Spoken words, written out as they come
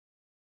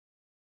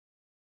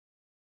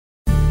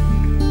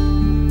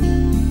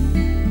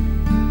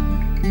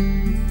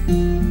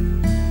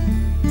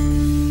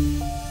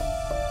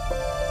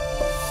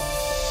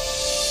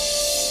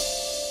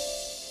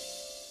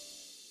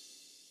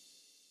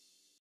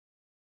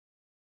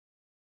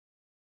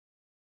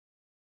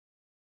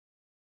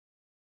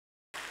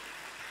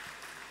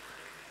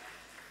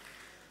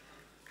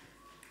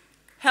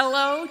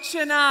Hello,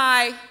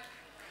 Chennai.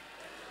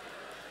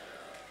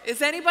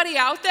 Is anybody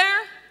out there?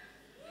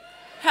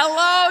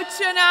 Hello,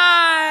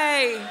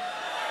 Chennai.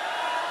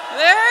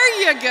 There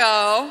you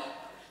go.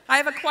 I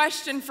have a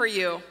question for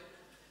you.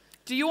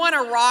 Do you want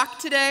to rock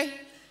today?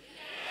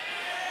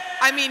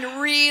 I mean,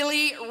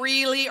 really,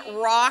 really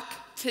rock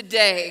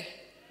today.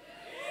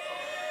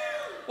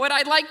 What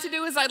I'd like to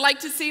do is I'd like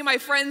to see my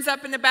friends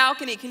up in the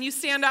balcony. Can you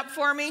stand up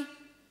for me?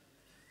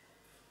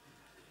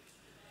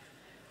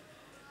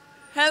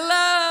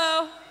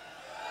 Hello.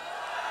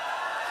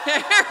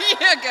 There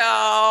you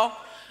go.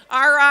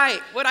 All right.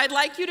 What I'd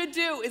like you to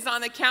do is on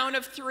the count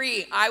of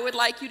 3, I would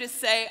like you to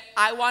say,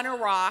 I want to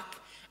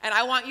rock, and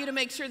I want you to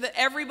make sure that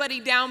everybody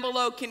down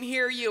below can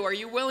hear you. Are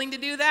you willing to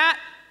do that?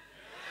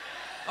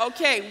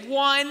 Okay,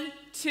 1,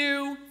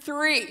 2,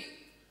 3.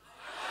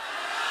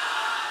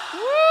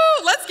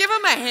 Woo! Let's give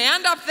them a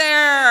hand up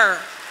there.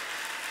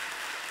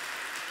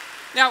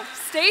 Now,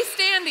 stay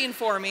standing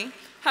for me.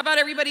 How about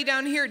everybody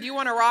down here? Do you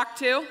want to rock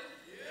too?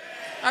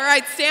 All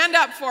right, stand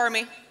up for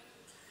me.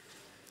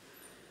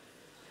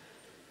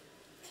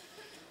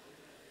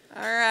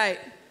 All right,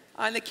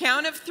 on the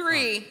count of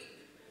 3,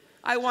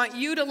 I want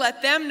you to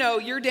let them know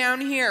you're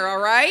down here, all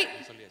right?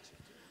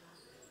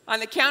 On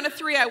the count of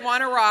 3, I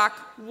want to rock.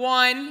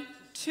 1,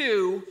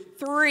 2,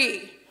 3.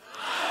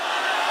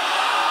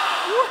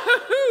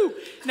 Woo-hoo-hoo.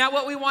 Now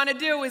what we want to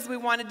do is we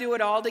want to do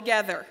it all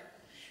together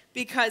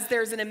because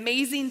there's an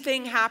amazing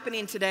thing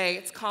happening today.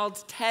 It's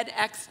called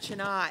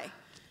TEDxChennai.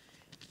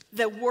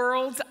 The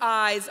world's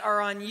eyes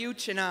are on you,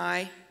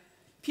 Chennai.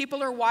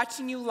 People are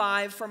watching you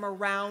live from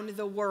around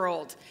the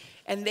world,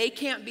 and they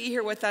can't be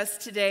here with us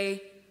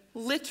today,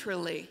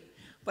 literally.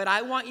 But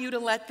I want you to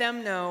let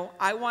them know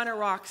I want to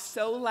rock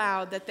so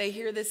loud that they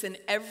hear this in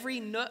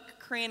every nook,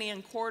 cranny,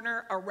 and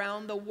corner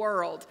around the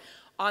world.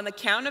 On the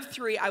count of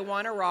 3, I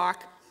want to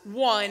rock.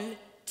 1,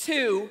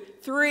 2,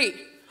 3. Woo!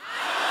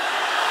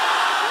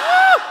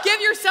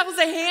 Give yourselves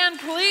a hand,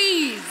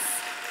 please.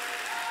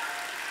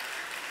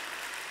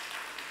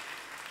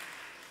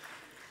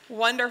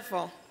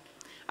 Wonderful.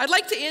 I'd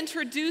like to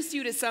introduce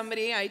you to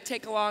somebody I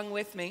take along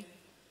with me.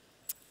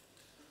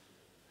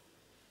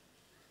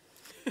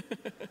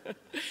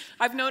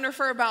 I've known her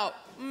for about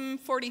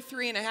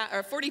 42 and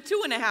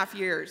a half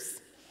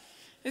years.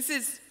 This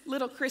is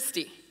little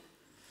Kristi.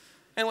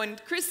 And when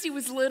Kristi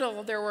was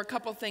little, there were a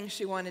couple things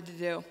she wanted to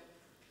do.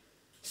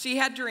 She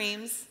had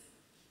dreams.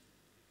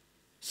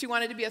 She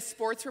wanted to be a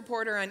sports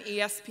reporter on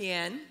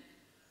ESPN.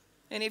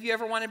 Any of you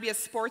ever want to be a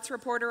sports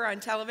reporter on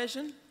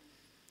television?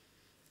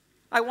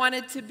 I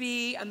wanted to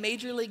be a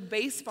Major League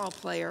Baseball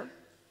player.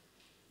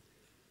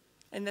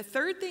 And the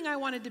third thing I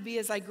wanted to be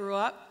as I grew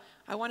up,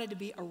 I wanted to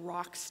be a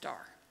rock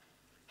star.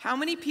 How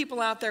many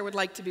people out there would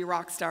like to be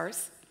rock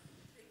stars?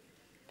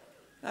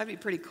 That'd be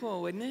pretty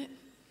cool, wouldn't it?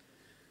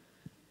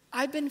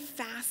 I've been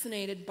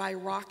fascinated by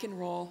rock and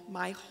roll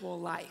my whole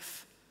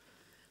life.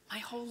 My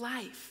whole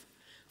life.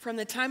 From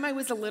the time I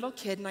was a little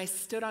kid and I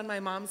stood on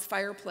my mom's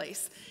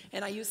fireplace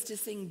and I used to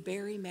sing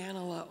Barry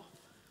Manilow.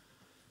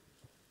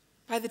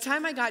 By the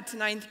time I got to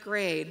 9th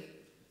grade,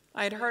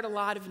 I had heard a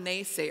lot of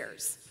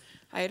naysayers.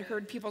 I had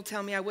heard people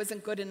tell me I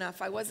wasn't good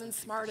enough, I wasn't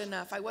smart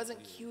enough, I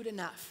wasn't cute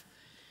enough.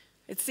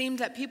 It seemed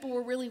that people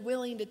were really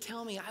willing to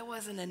tell me I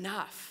wasn't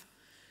enough.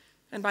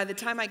 And by the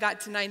time I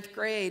got to 9th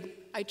grade,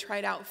 I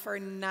tried out for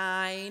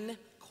 9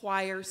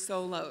 choir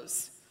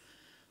solos.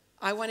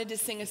 I wanted to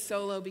sing a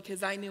solo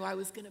because I knew I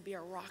was going to be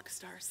a rock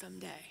star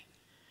someday.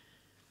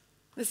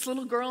 This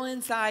little girl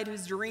inside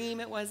whose dream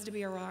it was to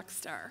be a rock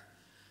star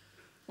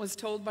was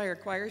told by her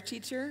choir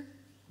teacher,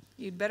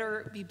 you'd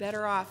better be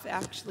better off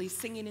actually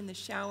singing in the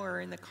shower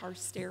or in the car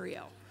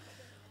stereo.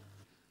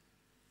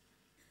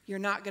 You're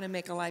not going to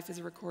make a life as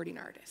a recording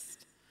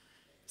artist.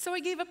 So I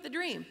gave up the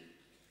dream.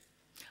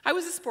 I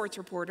was a sports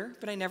reporter,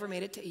 but I never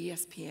made it to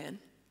ESPN.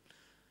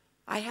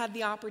 I had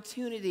the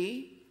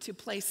opportunity to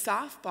play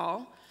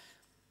softball,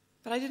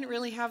 but I didn't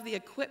really have the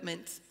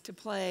equipment to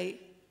play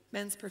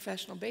men's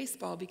professional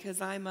baseball because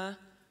I'm a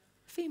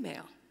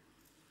female.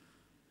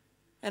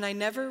 And I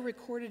never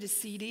recorded a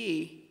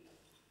CD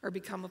or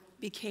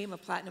became a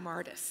platinum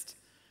artist.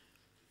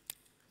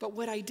 But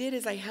what I did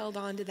is I held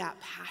on to that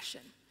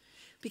passion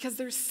because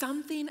there's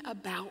something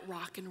about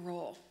rock and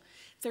roll.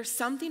 There's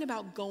something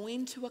about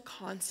going to a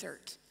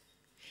concert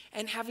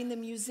and having the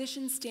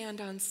musician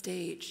stand on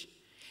stage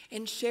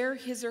and share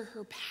his or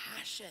her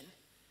passion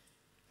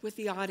with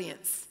the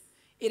audience.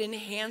 It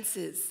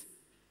enhances,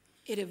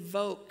 it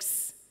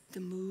evokes the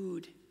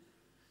mood.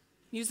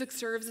 Music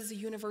serves as a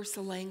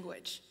universal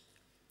language.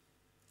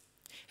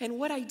 And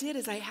what I did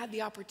is I had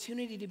the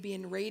opportunity to be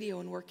in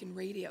radio and work in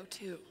radio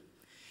too.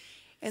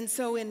 And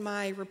so in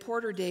my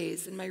reporter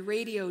days and my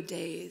radio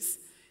days,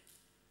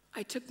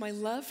 I took my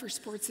love for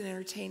sports and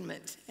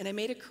entertainment and I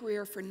made a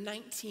career for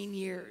 19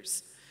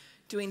 years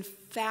doing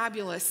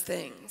fabulous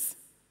things,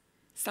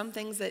 some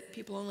things that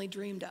people only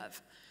dreamed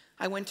of.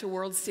 I went to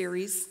World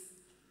Series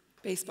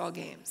baseball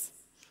games.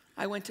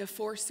 I went to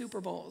 4 Super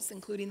Bowls,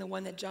 including the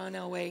one that John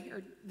Elway,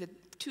 or the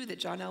 2 that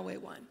John Elway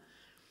won.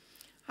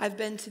 I've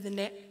been to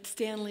the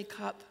Stanley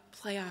Cup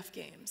playoff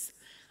games.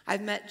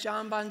 I've met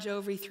John Bon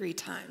Jovi 3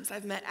 times.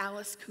 I've met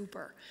Alice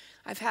Cooper.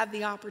 I've had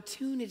the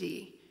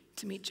opportunity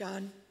to meet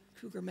John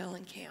Cougar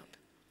Mellencamp.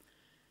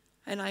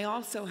 And I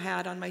also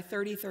had, on my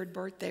 33rd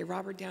birthday,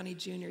 Robert Downey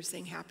Jr.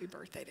 sing happy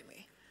birthday to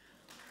me.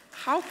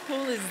 How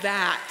cool is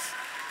that?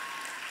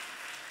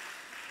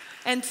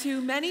 And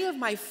to many of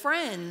my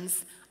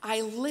friends,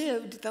 I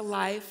lived the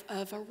life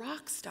of a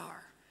rock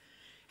star.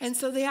 And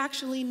so they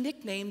actually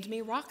nicknamed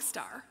me Rock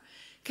Star,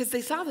 because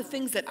they saw the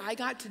things that I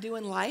got to do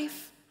in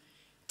life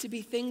to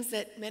be things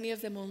that many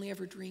of them only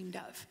ever dreamed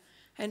of.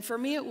 And for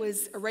me, it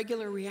was a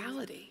regular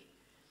reality.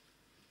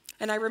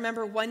 And I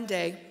remember one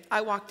day,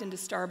 I walked into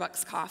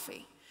Starbucks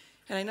coffee.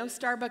 And I know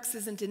Starbucks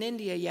isn't in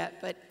India yet,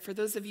 but for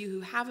those of you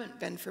who haven't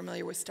been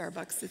familiar with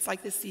Starbucks, it's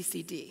like the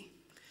CCD.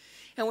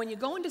 And when you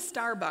go into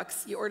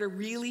Starbucks, you order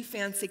really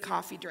fancy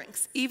coffee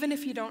drinks, even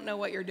if you don't know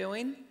what you're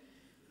doing.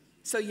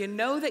 So you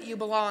know that you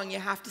belong, you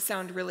have to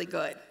sound really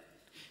good.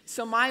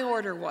 So my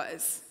order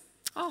was,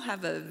 I'll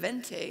have a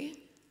venti,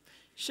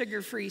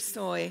 sugar-free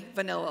soy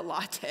vanilla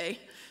latte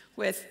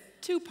with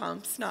 2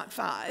 pumps, not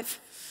 5,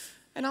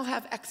 and I'll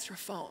have extra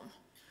foam.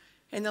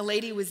 And the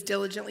lady was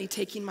diligently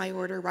taking my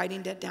order,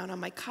 writing it down on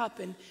my cup,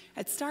 and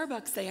at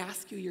Starbucks, they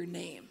ask you your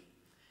name.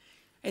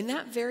 And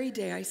that very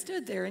day, I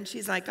stood there, and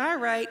she's like, all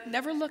right,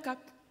 never look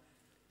up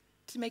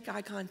to make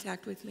eye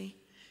contact with me.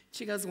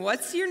 She goes,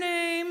 what's your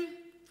name?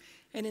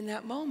 And in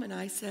that moment,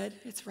 I said,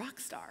 it's Rock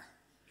Star.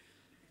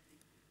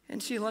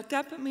 And she looked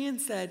up at me and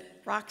said,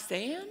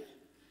 Roxanne?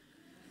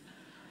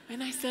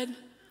 And I said,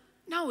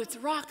 no, it's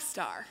Rock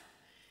Star.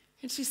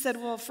 And she said,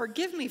 well,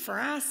 forgive me for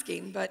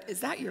asking, but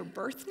is that your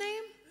birth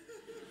name?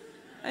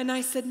 And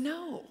I said,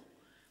 no.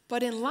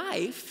 But in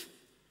life,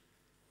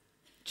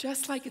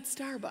 just like at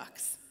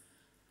Starbucks,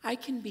 I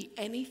can be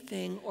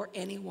anything or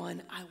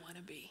anyone I want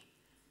to be.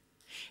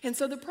 And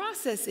so the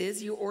process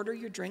is you order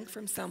your drink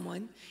from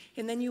someone,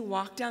 and then you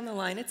walk down the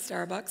line at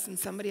Starbucks, and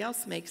somebody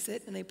else makes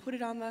it, and they put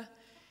it on the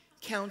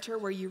counter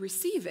where you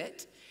receive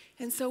it.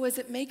 And so as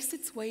it makes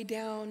its way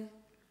down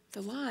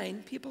the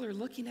line, people are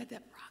looking at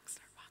that Rock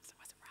Star, what's a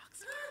Rock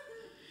Star?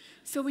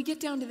 So we get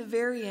down to the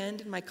very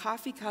end, and my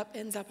coffee cup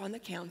ends up on the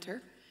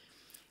counter,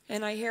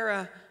 and I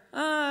hear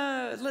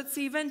let's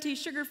see, venti,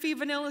 sugar-free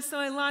vanilla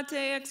soy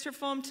latte, extra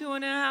foam,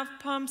 2.5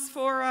 pumps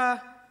for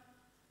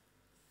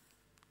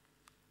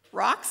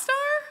Rock Star?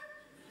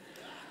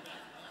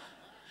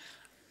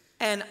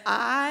 And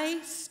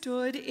I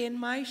stood in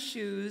my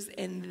shoes,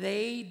 and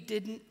they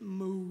didn't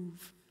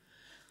move.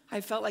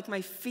 I felt like my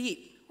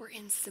feet were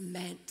in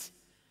cement,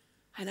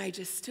 and I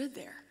just stood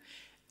there.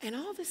 And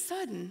all of a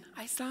sudden,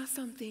 I saw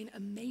something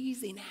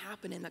amazing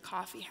happen in the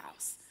coffee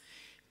house.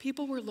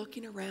 People were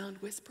looking around,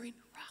 whispering,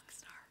 Rock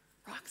Star,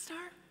 Rock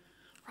Star,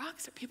 Rock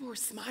Star. People were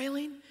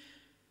smiling.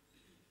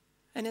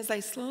 And as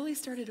I slowly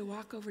started to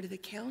walk over to the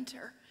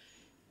counter,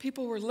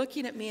 people were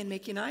looking at me and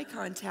making eye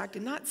contact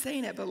and not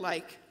saying it, but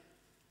like,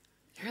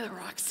 you're the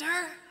rock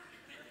star?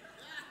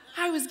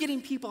 I was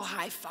getting people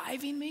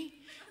high-fiving me.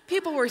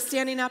 People were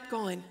standing up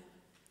going,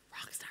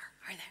 rock star,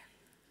 right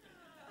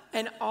there.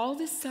 And all of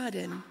a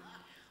sudden,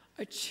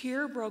 a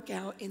cheer broke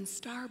out in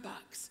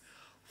Starbucks.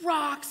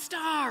 Rock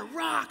star,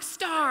 rock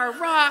star,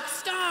 rock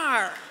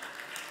star.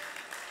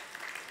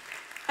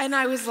 And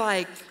I was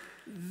like,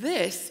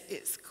 this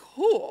is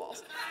cool.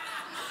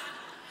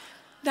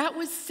 That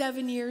was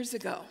 7 years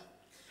ago.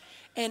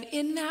 And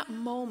in that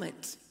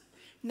moment,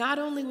 not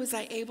only was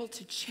I able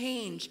to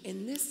change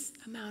in this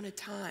amount of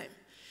time,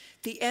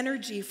 the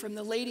energy from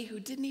the lady who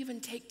didn't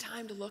even take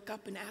time to look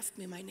up and ask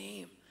me my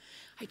name,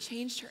 I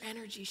changed her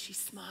energy, she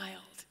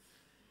smiled.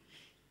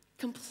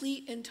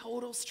 Complete and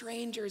total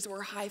strangers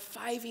were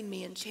high-fiving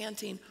me and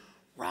chanting,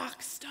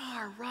 rock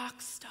star,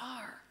 rock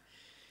star.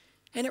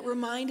 And it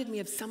reminded me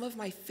of some of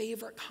my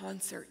favorite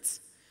concerts,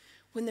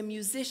 when the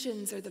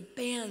musicians or the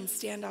bands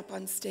stand up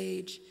on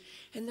stage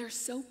and they're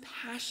so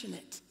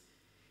passionate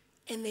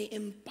and they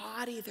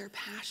embody their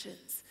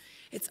passions.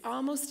 It's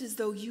almost as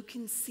though you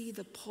can see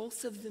the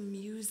pulse of the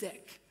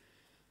music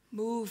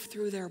move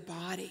through their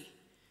body.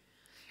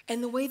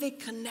 And the way they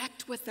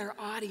connect with their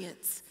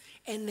audience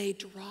and they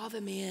draw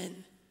them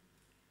in.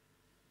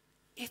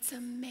 It's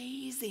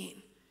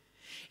amazing.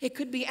 It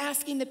could be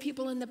asking the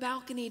people in the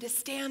balcony to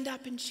stand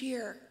up and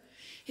cheer.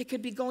 It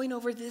could be going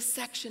over this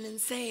section and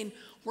saying,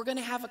 we're going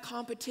to have a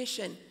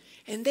competition.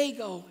 And they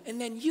go, and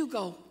then you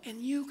go,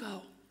 and you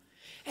go.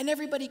 And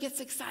everybody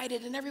gets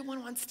excited, and everyone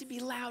wants to be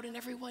loud, and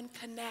everyone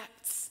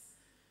connects.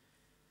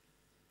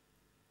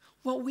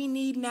 What we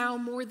need now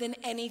more than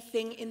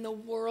anything in the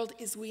world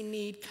is we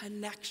need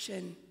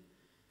connection.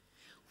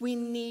 We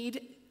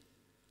need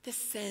the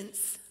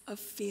sense of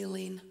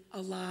feeling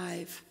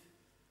alive.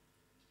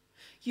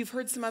 You've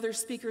heard some other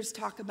speakers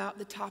talk about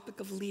the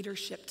topic of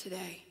leadership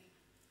today.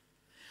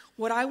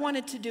 What I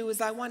wanted to do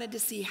is I wanted to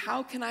see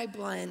how can I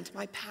blend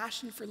my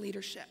passion for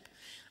leadership.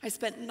 I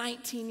spent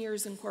 19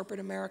 years in corporate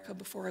America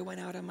before I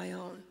went out on my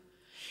own.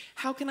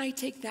 How can I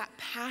take that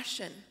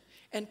passion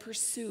and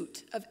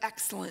pursuit of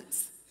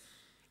excellence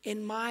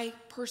in my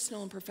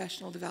personal and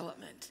professional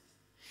development?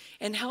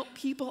 and help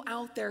people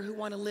out there who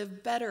want to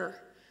live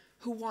better,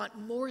 who want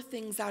more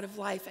things out of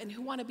life, and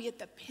who want to be at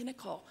the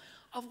pinnacle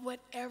of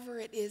whatever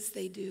it is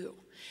they do.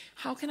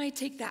 How can I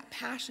take that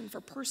passion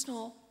for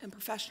personal and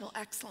professional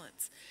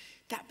excellence,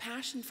 that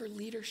passion for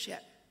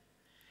leadership,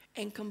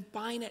 and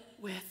combine it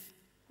with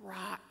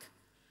rock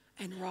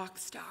and rock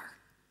star?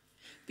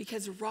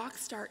 Because rock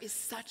star is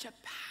such a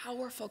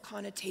powerful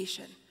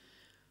connotation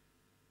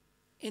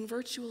in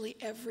virtually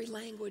every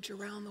language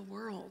around the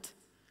world.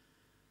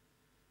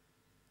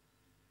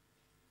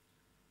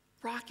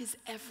 Rock is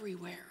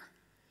everywhere.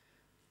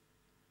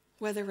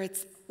 Whether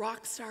it's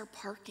rock star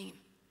parking,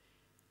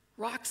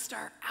 rock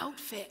star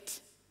outfit.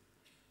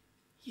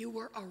 You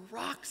were a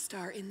rock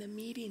star in the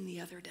meeting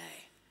the other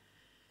day.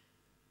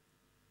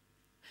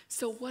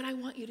 So what I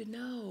want you to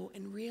know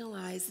and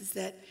realize is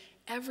that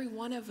every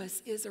one of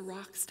us is a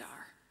rock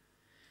star.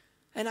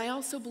 And I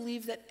also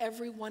believe that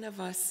every one of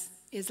us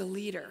is a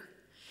leader.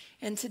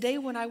 And today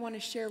what I want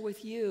to share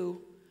with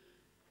you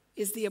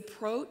is the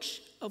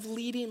approach of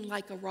leading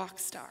like a rock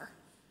star.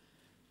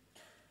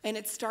 And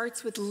it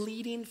starts with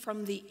leading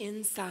from the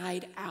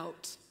inside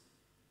out.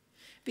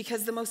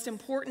 Because the most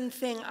important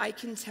thing I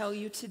can tell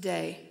you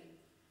today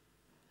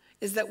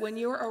is that when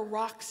you're a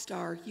rock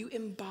star, you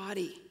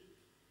embody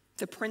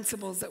the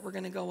principles that we're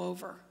going to go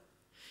over.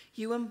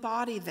 You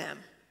embody them.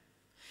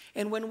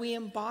 And when we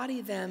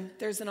embody them,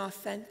 there's an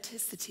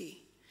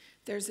authenticity,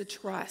 there's a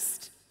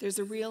trust, there's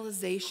a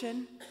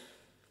realization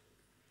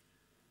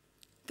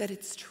that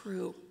it's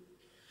true.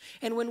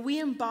 And when we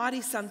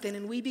embody something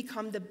and we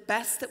become the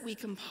best that we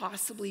can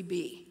possibly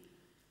be,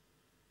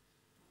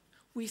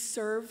 we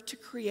serve to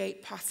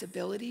create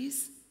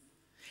possibilities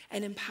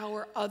and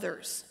empower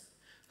others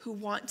who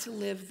want to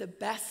live the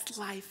best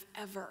life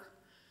ever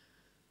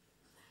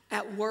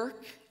at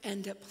work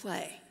and at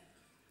play.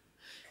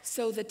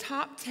 So the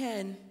top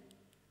 10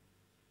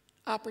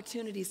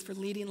 opportunities for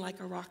leading like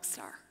a rock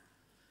star.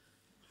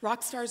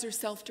 Rock stars are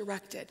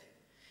self-directed.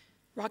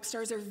 Rock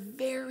stars are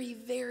very,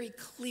 very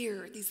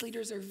clear. These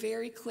leaders are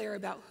very clear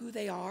about who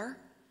they are,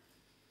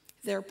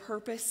 their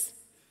purpose,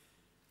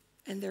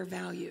 and their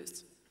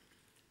values.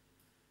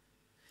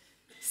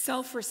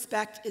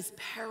 Self-respect is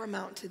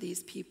paramount to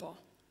these people.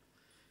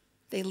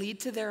 They lead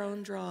to their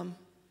own drum,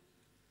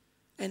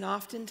 and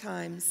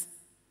oftentimes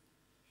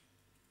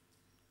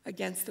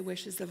against the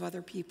wishes of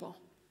other people.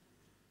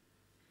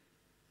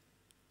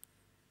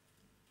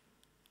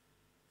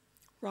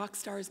 Rock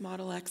stars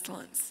model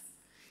excellence.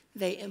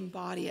 They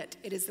embody it.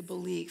 It is a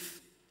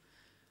belief.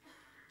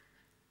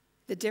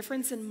 The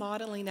difference in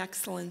modeling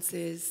excellence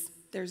is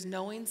there's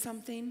knowing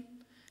something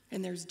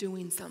and there's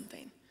doing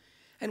something.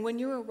 And when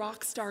you're a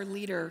rock star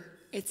leader,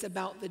 it's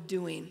about the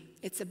doing.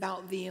 It's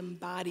about the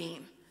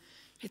embodying.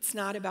 It's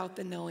not about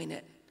the knowing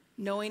it.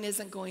 Knowing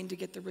isn't going to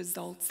get the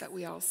results that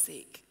we all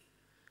seek.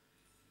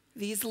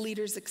 These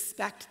leaders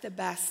expect the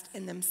best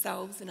in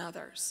themselves and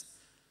others.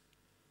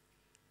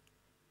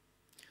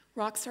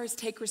 Rock stars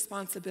take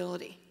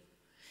responsibility.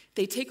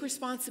 They take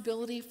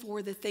responsibility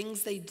for the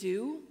things they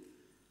do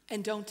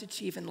and don't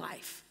achieve in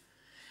life.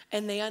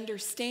 And they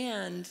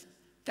understand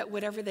that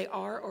whatever they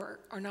are or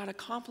are not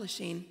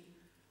accomplishing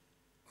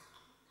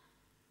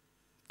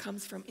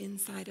comes from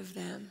inside of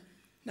them,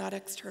 not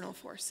external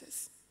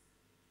forces.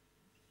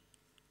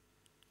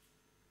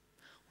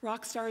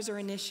 Rock stars are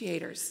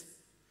initiators.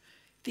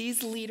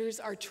 These leaders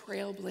are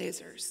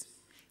trailblazers.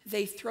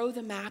 They throw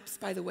the maps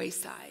by the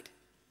wayside.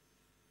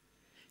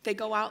 They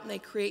go out and they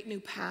create new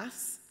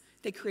paths,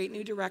 they create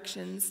new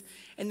directions,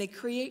 and they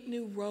create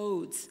new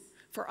roads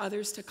for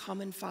others to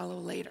come and follow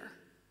later.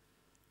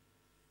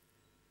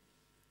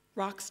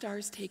 Rock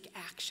stars take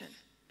action.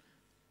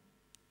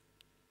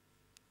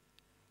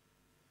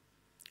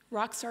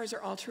 Rock stars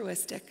are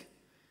altruistic.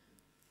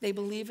 They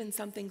believe in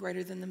something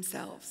greater than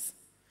themselves.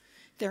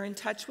 They're in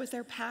touch with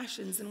their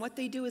passions, and what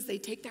they do is they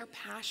take their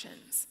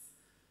passions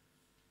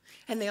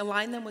and they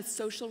align them with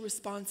social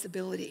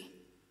responsibility.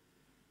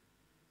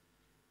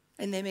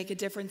 And they make a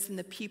difference in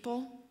the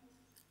people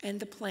and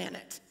the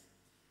planet.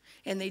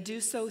 And they do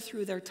so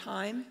through their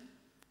time,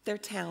 their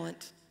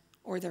talent,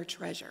 or their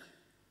treasure.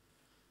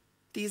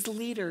 These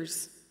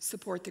leaders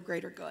support the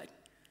greater good.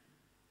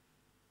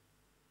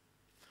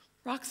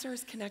 Rock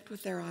stars connect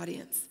with their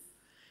audience.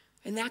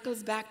 And that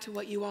goes back to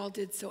what you all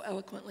did so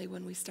eloquently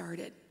when we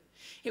started.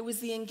 It was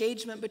the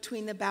engagement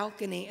between the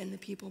balcony and the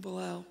people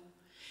below.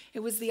 It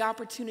was the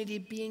opportunity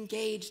to be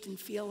engaged and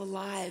feel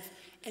alive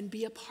and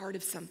be a part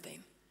of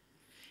something.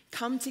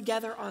 Come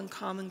together on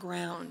common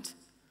ground.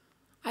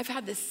 I've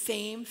had the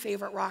same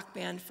favorite rock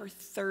band for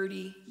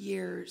 30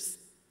 years.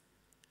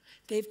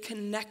 They've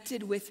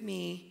connected with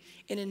me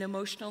in an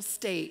emotional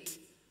state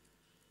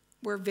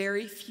where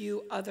very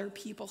few other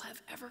people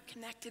have ever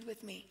connected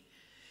with me.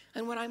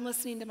 And when I'm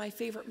listening to my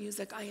favorite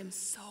music, I am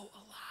so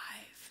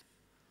alive.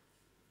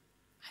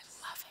 I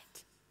love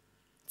it.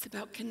 It's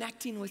about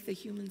connecting with the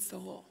human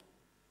soul.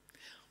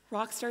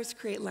 Rock stars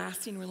create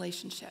lasting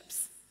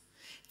relationships.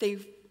 They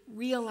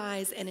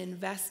realize and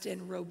invest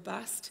in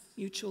robust,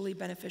 mutually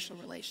beneficial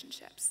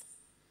relationships.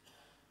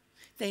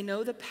 They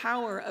know the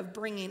power of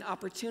bringing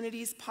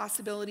opportunities,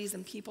 possibilities,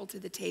 and people to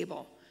the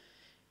table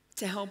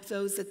to help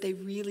those that they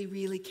really,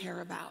 really care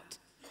about,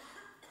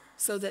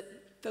 so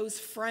that those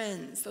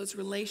friends, those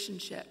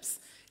relationships,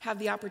 have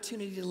the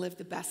opportunity to live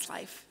the best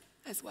life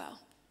as well.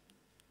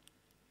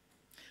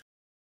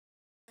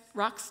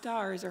 Rock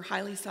stars are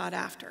highly sought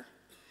after.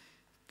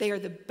 They are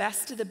the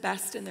best of the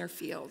best in their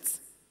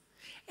fields.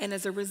 And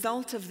as a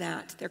result of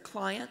that, their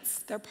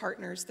clients, their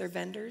partners, their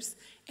vendors,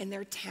 and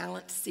their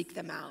talent seek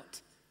them out.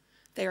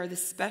 They are the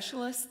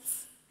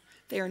specialists.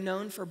 They are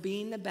known for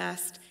being the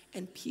best,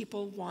 and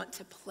people want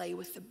to play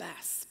with the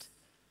best.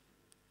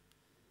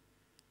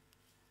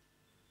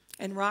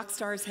 And rock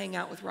stars hang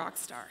out with rock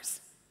stars.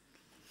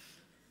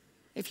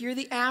 If you're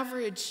the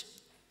average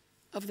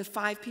of the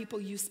 5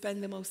 people you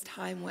spend the most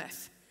time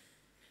with,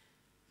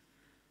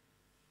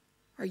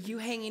 are you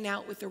hanging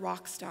out with the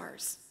rock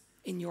stars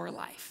in your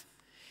life?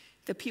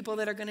 The people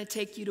that are going to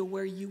take you to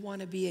where you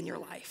want to be in your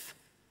life.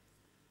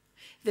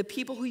 The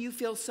people who you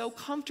feel so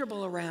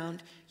comfortable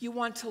around, you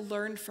want to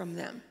learn from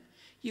them.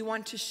 You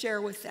want to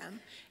share with them.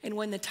 And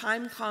when the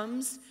time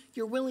comes,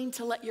 you're willing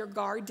to let your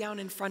guard down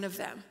in front of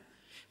them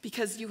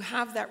because you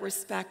have that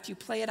respect. You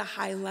play at a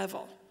high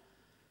level.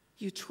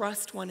 You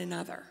trust one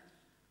another.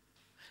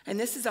 And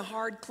this is a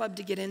hard club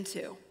to get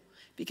into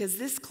because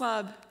this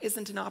club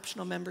isn't an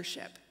optional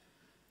membership.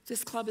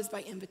 This club is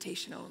by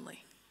invitation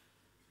only.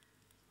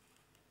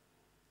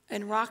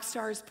 And rock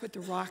stars put the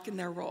rock in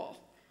their role.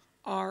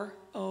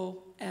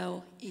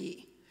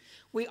 R-O-L-E.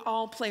 We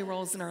all play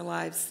roles in our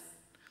lives.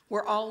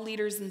 We're all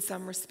leaders in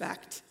some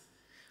respect.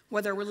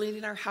 Whether we're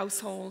leading our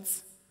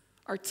households,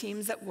 our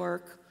teams at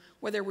work,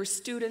 whether we're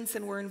students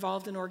and we're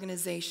involved in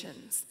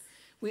organizations,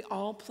 we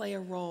all play a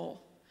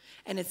role.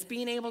 And it's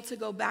being able to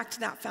go back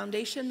to that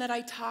foundation that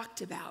I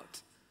talked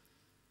about,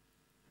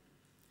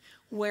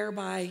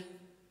 whereby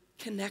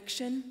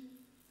connection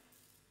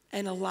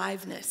and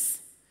aliveness,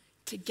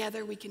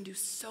 together we can do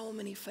so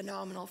many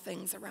phenomenal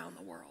things around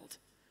the world.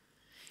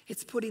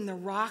 It's putting the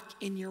rock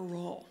in your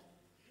role.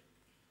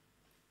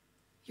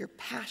 Your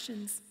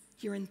passions,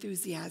 your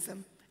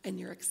enthusiasm, and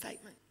your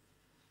excitement.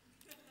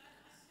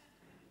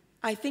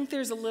 I think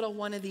there's a little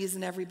one of these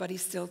in everybody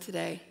still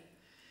today.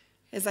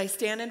 As I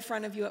stand in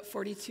front of you at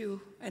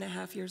 42 and a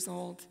half years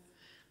old,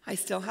 I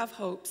still have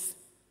hopes.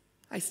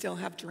 I still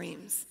have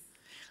dreams.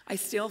 I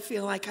still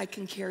feel like I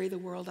can carry the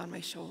world on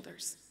my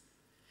shoulders.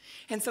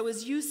 And so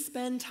as you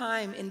spend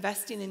time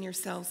investing in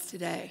yourselves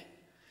today,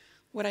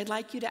 what I'd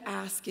like you to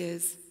ask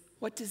is,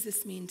 what does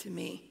this mean to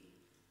me?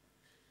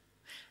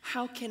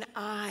 How can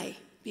I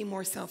be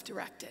more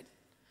self-directed?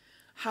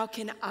 How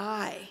can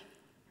I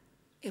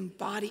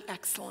embody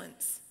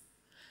excellence?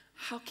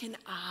 How can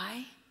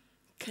I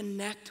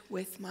connect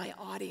with my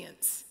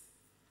audience?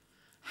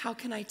 How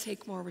can I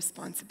take more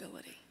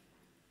responsibility?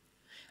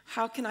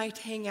 How can I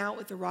hang out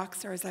with the rock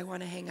stars I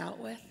want to hang out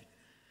with?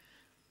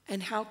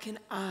 And how can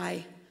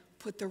I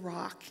put the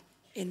rock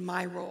in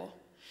my role?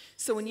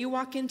 So when you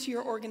walk into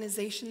your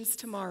organizations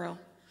tomorrow,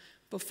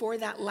 before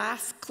that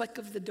last click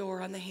of the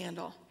door on the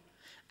handle,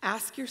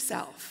 ask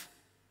yourself,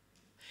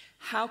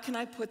 how can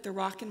I put the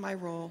rock in my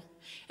role?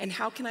 And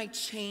how can I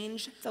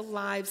change the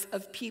lives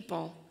of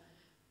people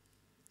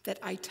that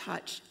I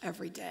touch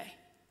every day?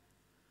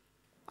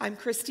 I'm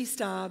Kristi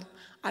Staab.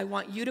 I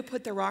want you to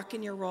put the rock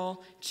in your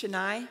role.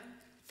 Chennai,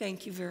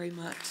 thank you very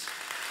much.